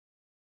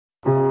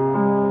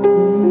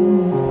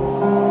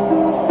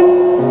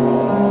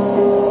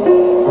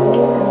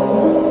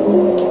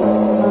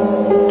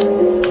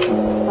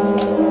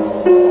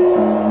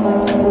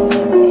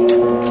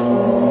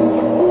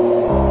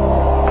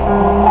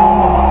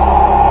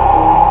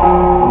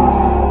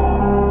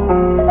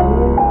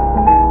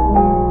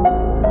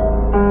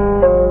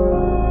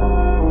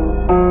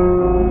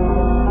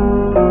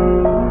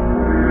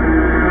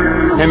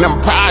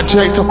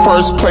projects, the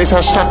first place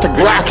I shot the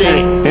Glock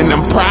in. In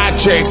them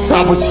projects,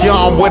 I was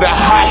young with a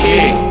hot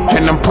head.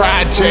 In them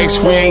projects,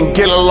 we ain't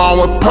get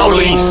along with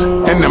police.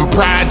 In them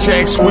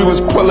projects, we was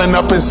pulling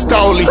up in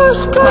Stoley.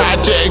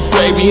 Project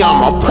baby,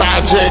 I'm a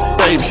project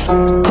baby.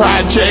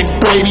 Project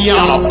baby,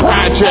 I'm a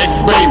project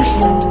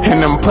baby. In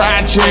them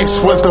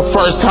projects was the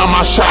first time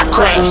I shot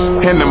craps.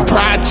 In them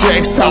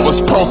projects, I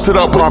was posted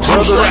up with two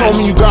straps. Told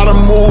me you gotta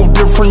move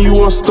different,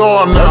 you a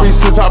star now. Ever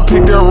since I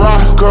picked that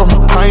rock up,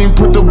 I ain't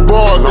put the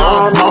ball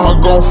down. Mama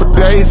gone for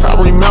days, I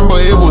remember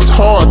it was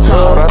hard times.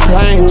 All that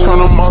pain turn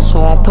a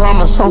muscle, I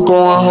promise I'm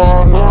going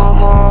hard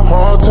now.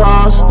 Hard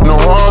times, no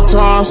hard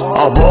times,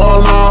 I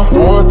ball now.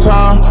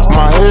 Wartime,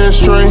 my head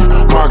straight,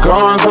 my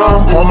guns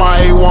out. All my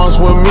A1s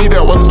with me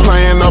that was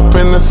playing up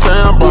in the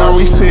sandbox. Now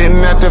we sitting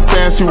at the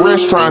fancy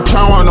restaurant,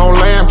 chowing on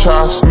lamb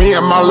chops. Me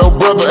and my little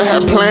brother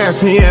had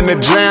plans, he in the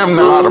jam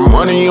now. The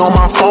money on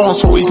my phone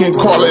so we can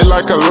call it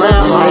like a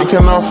landline.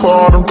 Making up for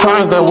all them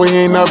times that we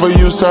ain't never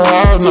used to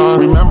have none.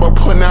 Remember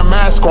putting that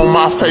mask on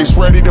my face,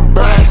 ready to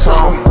bag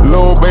some.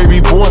 Little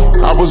baby boy,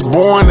 I was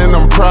born in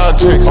them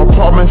projects.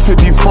 Apartment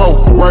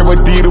 54, right where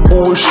D the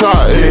Boo was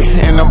shot.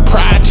 In them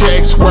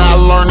projects where I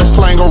learned to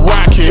slang a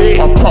rocket.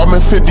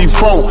 Apartment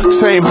 54,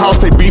 same house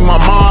they beat my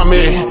mom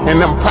in. In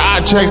them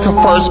projects, the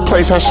first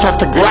place I shot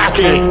the Glock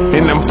in.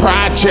 In them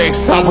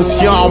projects, I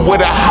was young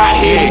with a hot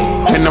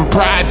head. In them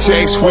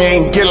projects, we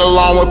ain't get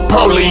along with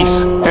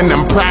police. In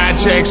them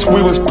projects,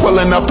 we was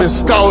pulling up in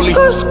Stoley.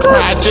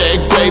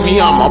 Project baby,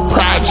 I'm a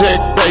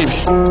project baby.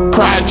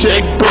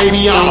 Project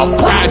baby, I'm a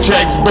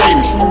project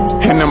baby.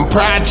 In them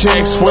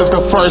projects was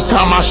the first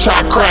time I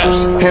shot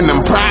craps. In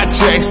them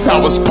projects, I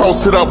was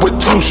posted up with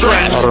two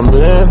straps. I done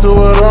been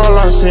through it all,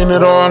 I seen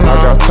it all now.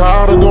 I got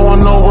tired of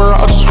going nowhere,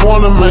 I just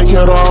wanna make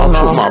it all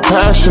now. Put my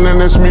passion in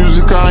this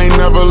music, I ain't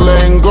never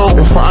letting go.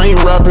 If I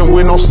ain't rapping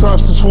with no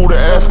substance, who the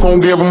F gon'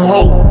 give them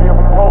hope?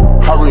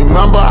 I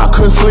remember I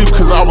couldn't sleep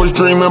cause I was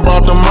dreaming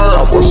about the murder.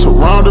 I was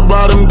surrounded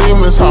by them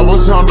demons, I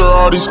was under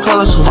all these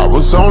curses. I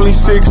was only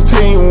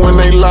 16 when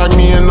they locked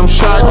me in them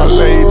shackles.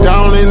 I laid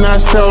down in that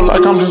cell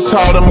like I'm just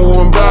tired of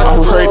moving back. I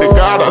prayed to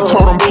God, I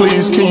told him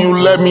please can you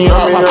let me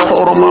out. I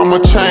told him I'ma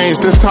change,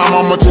 this time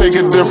I'ma take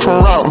a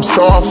different route. I'm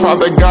sorry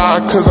Father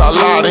God cause I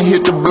lied and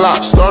hit the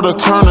block. Started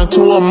turning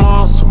to a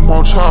monster,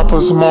 more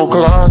choppers, more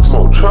Glocks.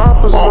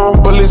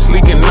 Bullets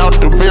leaking out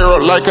the barrel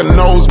like a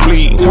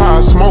nosebleed.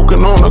 Tired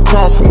smoking on the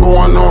car from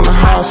going on the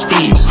high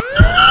speeds.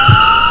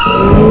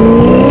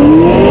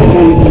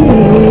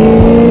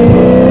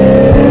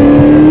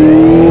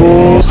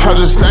 I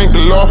just thank the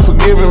Lord for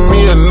giving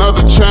me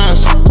another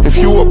chance. If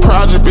you a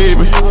project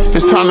baby,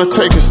 it's time to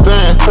take a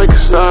stand.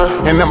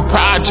 In them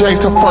projects,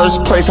 the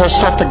first place I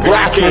shot the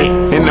Glock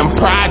in. In them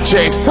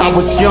projects, I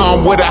was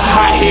young with a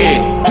hot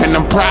head. In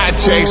them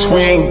projects, we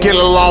ain't get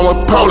along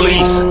with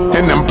police.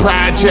 In them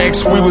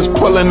projects, we was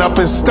pulling up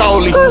in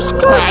Stoley.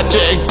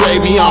 Project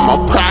baby, I'm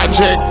a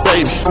project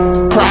baby.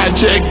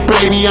 Project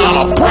baby,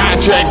 I'm a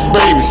project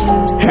baby.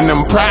 In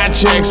them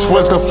projects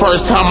was the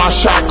first time I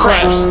shot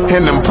craps.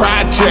 In them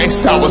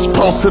projects, I was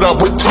posted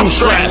up with two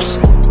straps.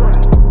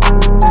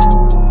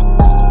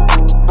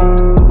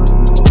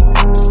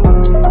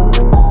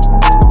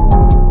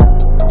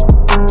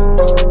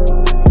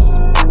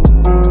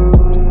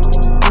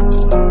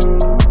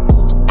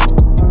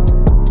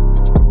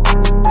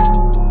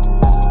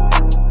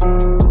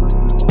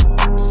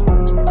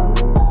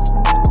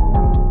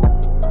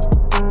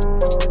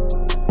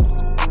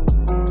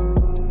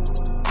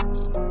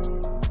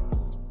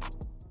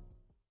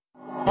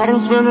 I done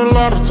spent a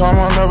lot of time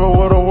I never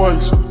would've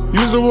wasted.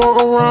 Used to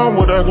walk around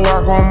with that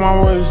Glock on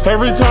my waist.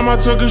 Every time I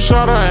took a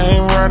shot, I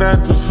aimed right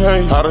at the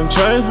face. I done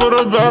changed for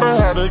the better,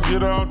 had to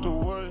get out the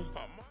way.